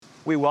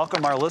We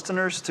welcome our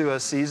listeners to a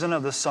season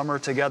of the Summer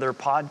Together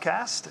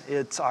podcast.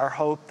 It's our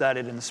hope that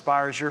it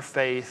inspires your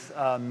faith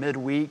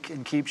midweek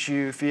and keeps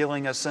you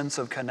feeling a sense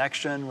of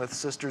connection with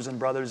sisters and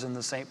brothers in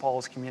the St.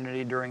 Paul's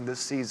community during this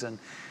season,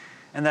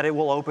 and that it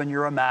will open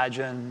your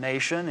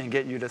imagination and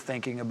get you to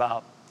thinking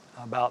about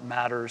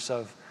matters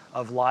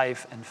of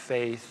life and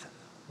faith.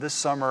 This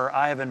summer,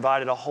 I have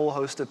invited a whole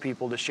host of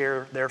people to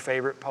share their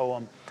favorite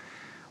poem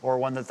or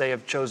one that they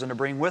have chosen to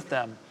bring with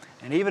them.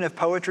 And even if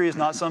poetry is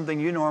not something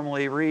you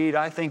normally read,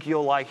 I think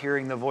you'll like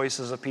hearing the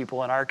voices of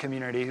people in our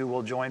community who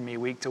will join me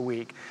week to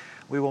week.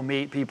 We will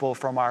meet people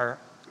from our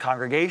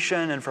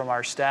congregation and from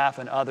our staff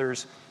and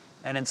others.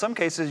 And in some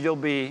cases, you'll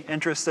be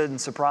interested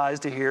and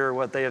surprised to hear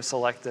what they have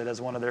selected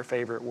as one of their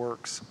favorite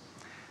works.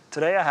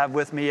 Today, I have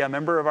with me a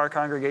member of our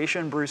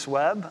congregation, Bruce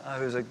Webb,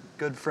 who's a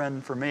good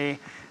friend for me,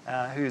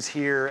 who's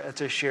here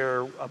to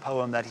share a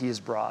poem that he's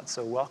brought.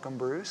 So welcome,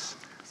 Bruce.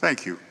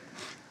 Thank you.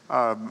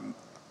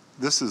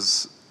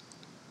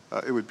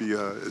 It would be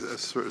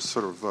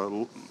sort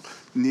of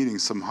needing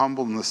some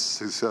humbleness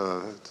to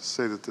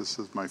say that this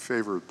is my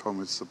favorite poem.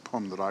 It's a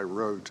poem that I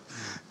wrote,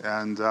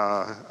 and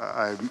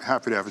I'm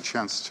happy to have a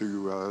chance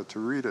to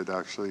read it,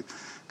 actually,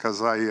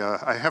 because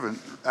I haven't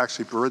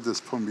actually read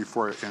this poem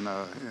before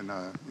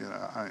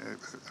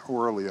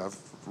orally. I've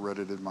read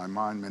it in my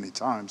mind many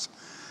times,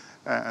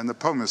 and the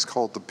poem is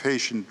called "The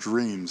Patient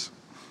Dreams."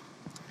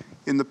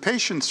 In the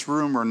patient's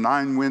room are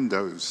 9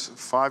 windows.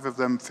 5 of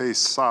them face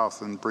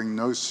south and bring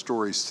no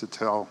stories to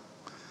tell.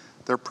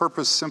 Their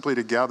purpose simply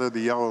to gather the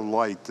yellow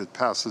light that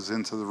passes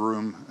into the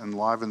room and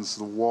livens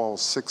the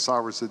walls 6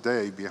 hours a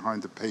day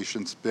behind the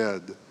patient's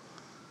bed.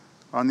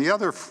 Of the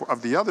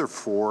other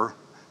 4,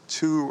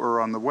 2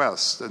 are on the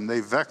west, and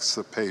they vex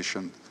the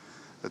patient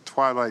at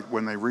twilight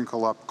when they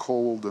wrinkle up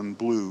cold and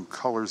blue,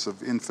 colors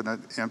of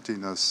infinite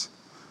emptiness.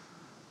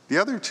 The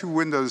other 2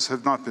 windows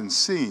have not been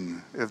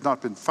seen, have not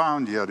been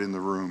found yet in the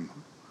room.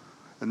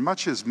 And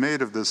much is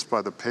made of this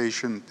by the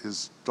patient,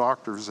 his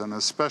doctors, and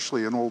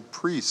especially an old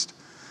priest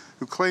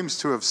who claims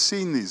to have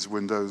seen these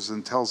windows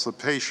and tells the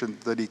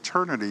patient that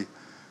eternity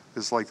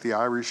is like the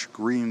Irish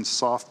green,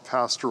 soft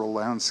pastoral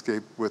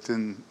landscape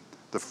within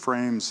the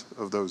frames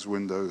of those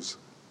windows.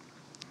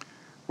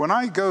 When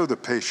I go, the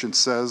patient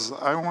says,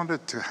 I want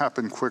it to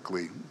happen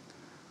quickly.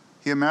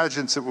 He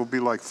imagines it will be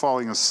like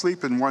falling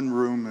asleep in one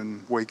room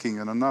and waking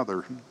in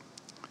another.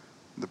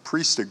 The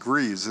priest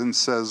agrees and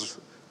says,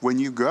 when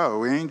you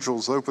go,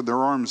 angels open their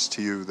arms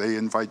to you. They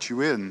invite you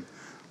in,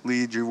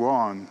 lead you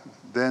on.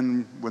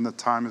 Then, when the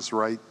time is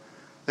right,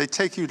 they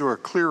take you to a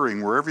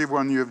clearing where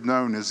everyone you have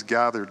known is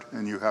gathered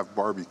and you have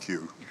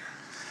barbecue.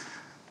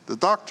 The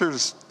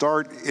doctors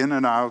dart in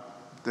and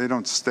out. They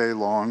don't stay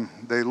long.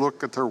 They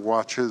look at their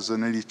watches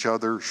and at each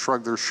other,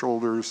 shrug their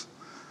shoulders,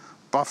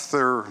 buff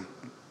their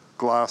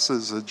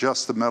glasses,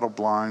 adjust the metal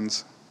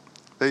blinds.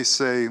 They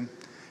say,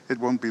 it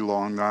won't be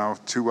long now,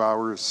 2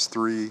 hours,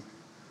 3.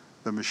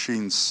 The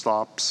machine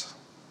stops.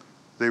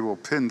 They will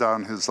pin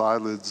down his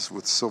eyelids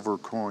with silver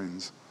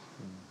coins.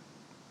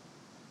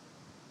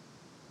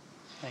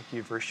 Thank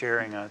you for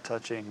sharing a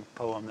touching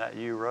poem that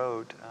you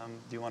wrote.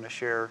 Do you want to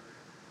share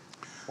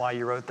why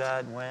you wrote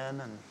that, and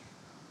when?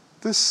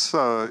 This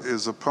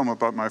is a poem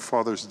about my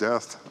father's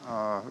death,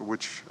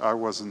 which I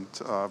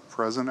wasn't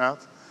present at.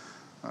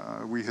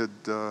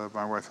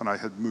 My wife and I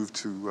had moved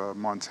to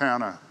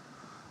Montana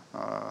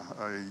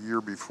a year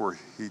before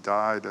he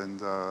died,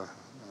 and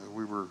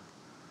we were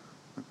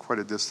quite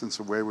a distance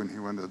away when he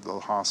went to the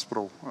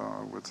hospital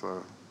with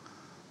a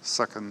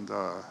second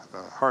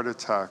heart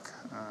attack.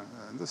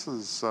 And this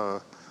is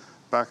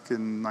back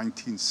in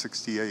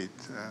 1968,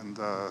 and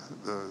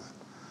the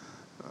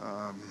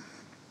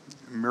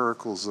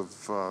miracles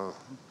of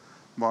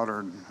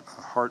modern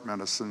heart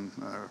medicine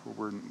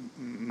were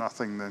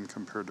nothing then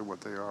compared to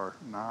what they are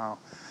now.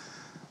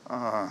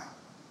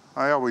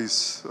 I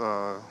always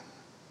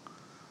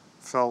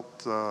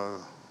felt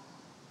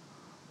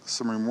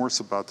some remorse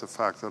about the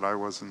fact that I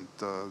wasn't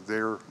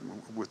there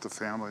with the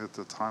family at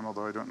the time,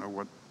 although I don't know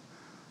what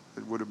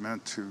it would have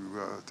meant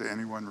to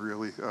anyone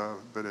really,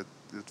 but it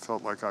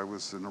felt like I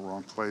was in the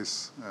wrong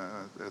place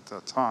at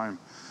that time.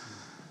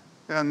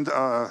 And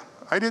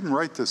I didn't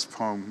write this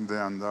poem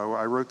then, though.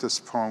 I wrote this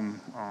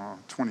poem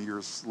 20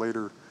 years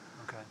later,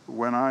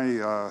 when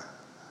I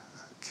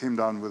came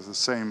down with the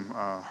same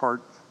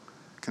heart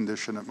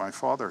condition that my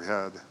father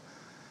had.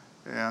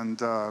 And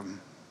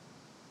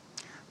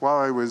while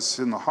I was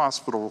in the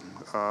hospital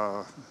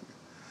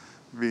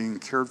being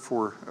cared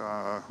for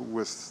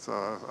with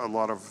a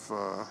lot of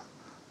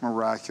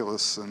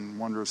miraculous and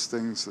wondrous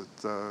things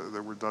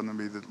that were done to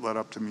me that led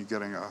up to me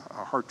getting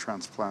a heart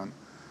transplant,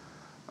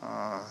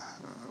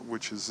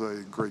 which is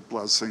a great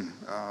blessing.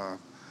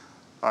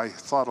 I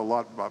thought a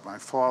lot about my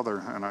father,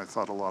 and I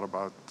thought a lot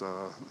about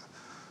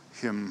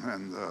him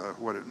and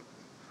what it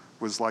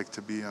was like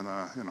to be in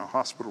a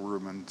hospital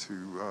room and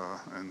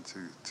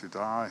to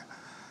die.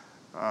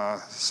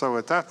 So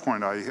at that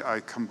point,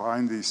 I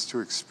combined these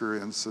two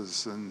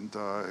experiences and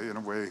in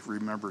a way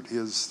remembered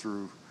his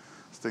through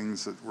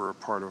things that were a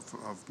part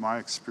of my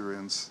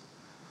experience.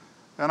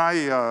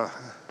 I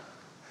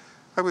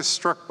was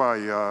struck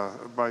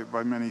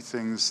by many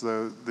things.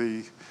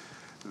 The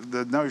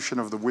notion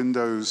of the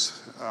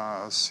windows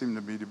seemed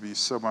to me to be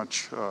so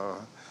much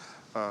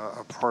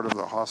a part of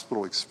the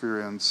hospital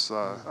experience.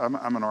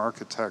 I'm an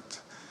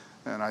architect,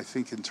 and I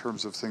think in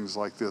terms of things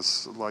like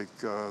this, like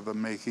the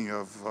making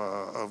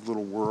of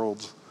little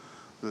worlds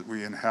that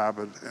we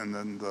inhabit, and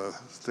then the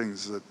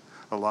things that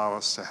allow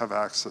us to have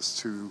access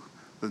to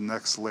the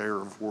next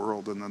layer of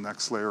world and the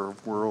next layer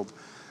of world.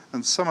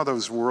 And some of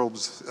those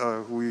worlds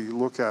we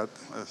look at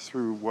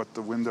through what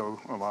the window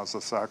allows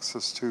us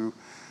access to,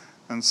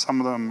 and some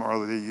of them are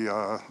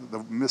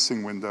the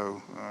missing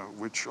window,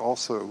 which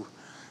also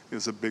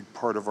is a big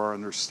part of our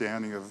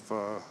understanding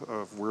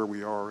of where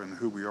we are and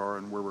who we are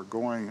and where we're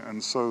going.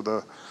 And so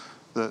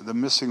the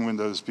missing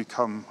windows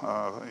become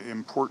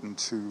important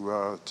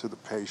to the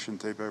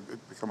patient. They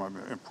become an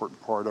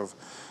important part of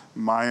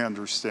my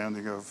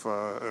understanding of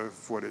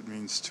what it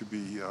means to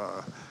be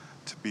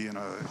in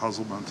a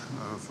puzzlement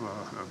of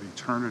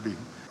eternity.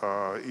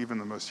 Even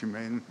the most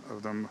humane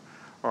of them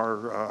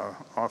are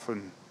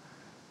often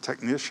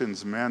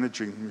technicians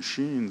managing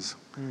machines,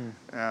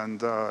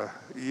 and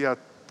yet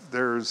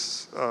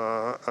there's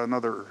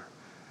another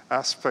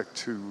aspect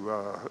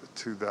to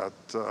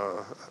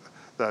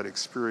that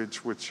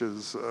experience, which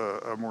is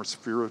a more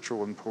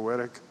spiritual and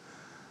poetic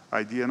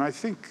idea. And I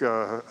think,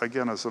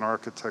 again, as an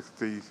architect,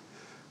 the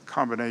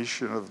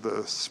combination of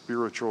the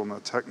spiritual and the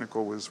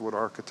technical is what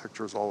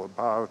architecture is all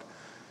about.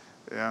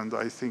 And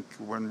I think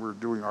when we're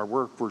doing our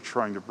work, we're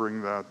trying to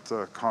bring that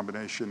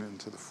combination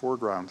into the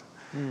foreground.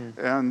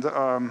 And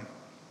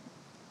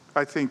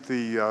I think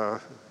the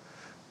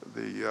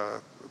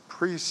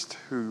priest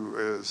who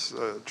is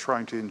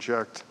trying to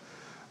inject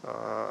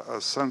a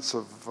sense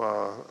of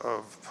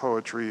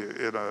poetry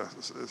in a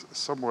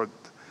somewhat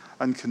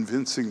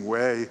unconvincing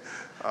way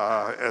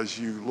as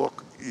you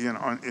look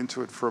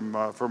into it from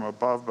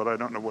above, but I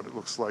don't know what it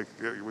looks like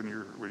when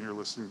you're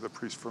listening to the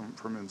priest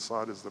from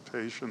inside as the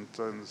patient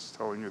and is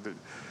telling you that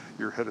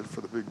you're headed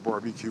for the big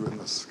barbecue in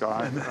the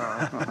sky.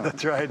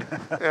 That's right.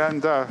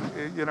 And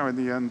in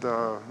the end,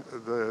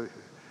 the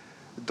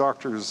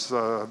doctors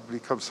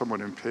become somewhat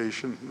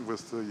impatient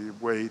with the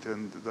wait,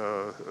 and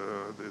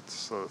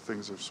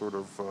things are sort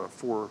of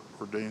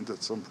foreordained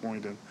at some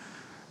point, and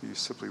you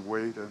simply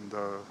wait. And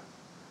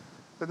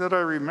then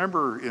I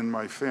remember in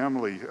my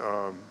family,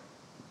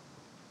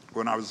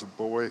 when I was a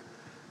boy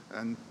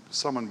and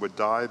someone would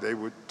die, they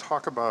would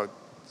talk about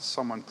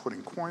someone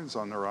putting coins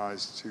on their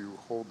eyes to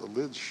hold the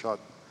lids shut,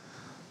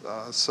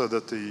 so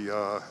that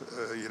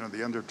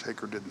the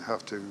undertaker didn't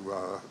have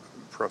to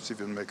perhaps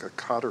even make a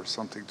cut or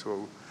something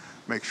to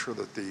make sure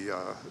that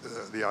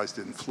the eyes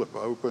didn't flip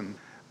open.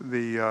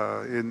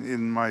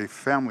 In my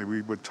family,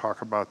 we would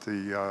talk about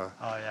the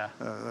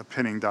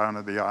pinning down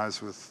of the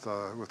eyes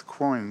with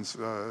coins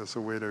as a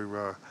way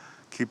to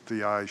keep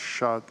the eyes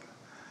shut.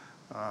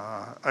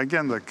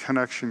 Again, the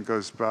connection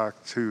goes back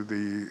to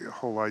the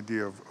whole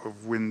idea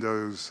of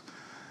windows,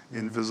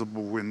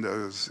 invisible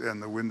windows, and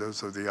the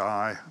windows of the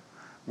eye,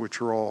 which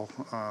are all,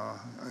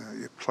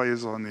 it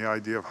plays on the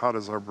idea of how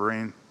does our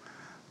brain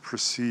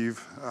perceive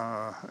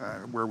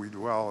where we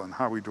dwell and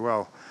how we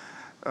dwell.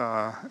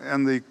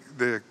 And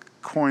the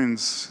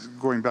coins,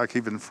 going back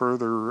even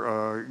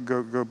further,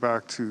 go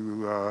back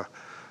to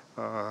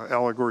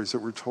allegories that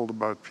were told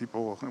about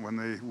people when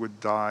they would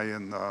die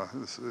in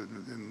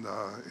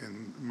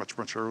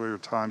much earlier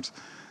times,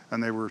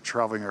 and they were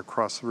traveling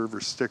across the river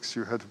Styx.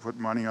 You had to put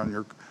money on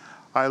your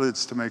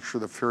eyelids to make sure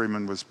the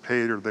ferryman was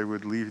paid, or they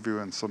would leave you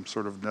in some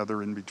sort of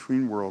nether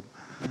in-between world.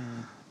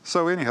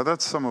 So anyhow,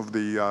 that's some of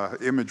the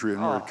imagery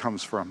and where it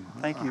comes from.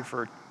 Thank you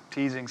for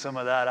teasing some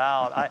of that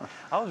out.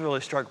 I was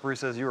really struck,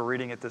 Bruce, as you were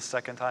reading it this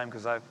second time,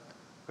 because I've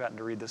gotten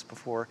to read this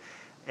before,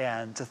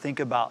 and to think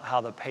about how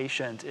the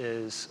patient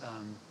is,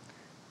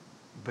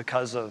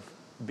 because of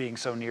being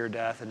so near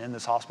death and in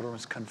this hospital room,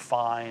 is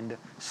confined,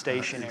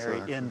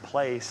 stationary, in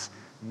place.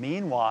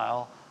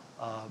 Meanwhile,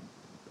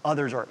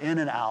 others are in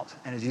and out,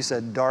 and as you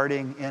said,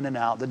 darting in and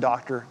out, the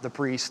doctor, the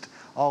priest,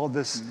 all of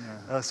this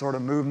sort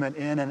of movement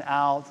in and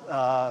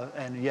out,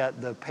 and yet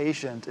the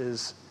patient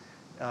is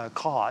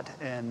caught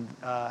and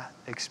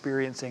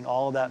experiencing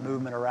all of that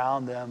movement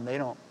around them.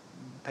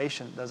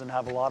 Patient doesn't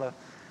have a lot of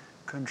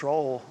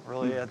control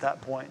really at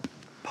that point.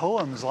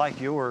 Poems like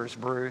yours,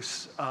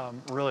 Bruce,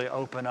 really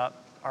open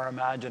up our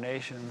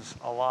imaginations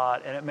a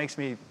lot, and it makes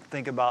me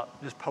think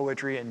about just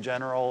poetry in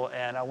general,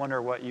 and I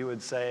wonder what you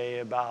would say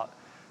about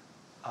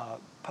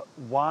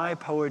why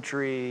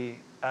poetry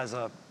as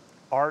a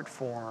art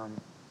form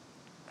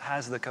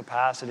has the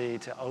capacity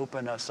to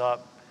open us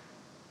up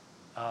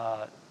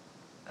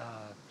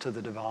to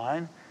the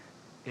divine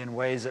in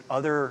ways that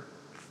other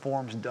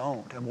forms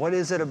don't. And what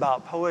is it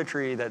about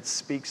poetry that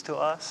speaks to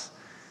us?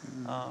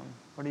 How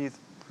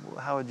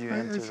would you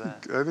answer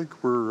that? I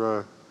think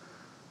we're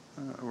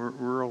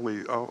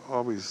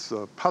always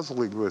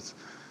puzzling with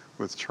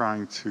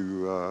trying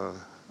to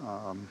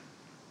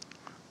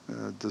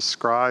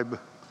describe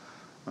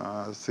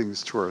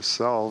things to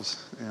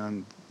ourselves,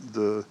 and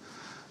the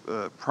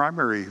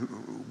primary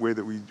way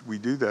that we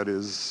do that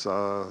is,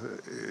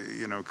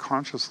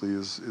 consciously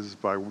is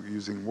by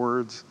using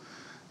words.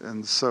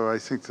 And so I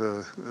think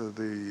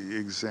the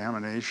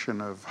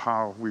examination of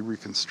how we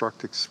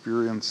reconstruct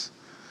experience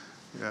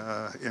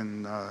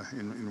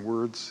in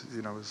words,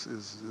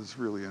 is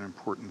really an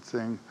important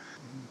thing.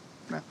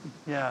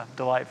 Yeah,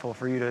 delightful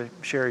for you to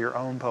share your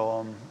own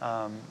poem.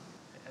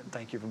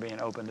 Thank you for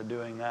being open to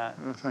doing that.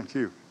 Thank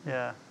you.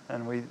 Yeah,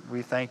 and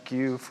we thank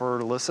you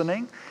for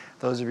listening.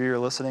 Those of you who are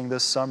listening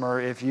this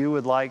summer, if you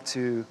would like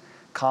to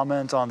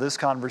comment on this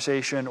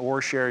conversation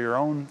or share your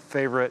own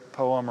favorite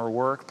poem or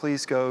work,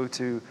 please go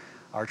to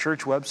our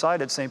church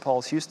website at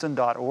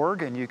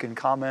stpaulshouston.org, and you can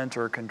comment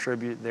or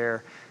contribute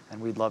there,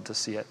 and we'd love to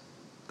see it.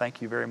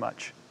 Thank you very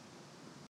much.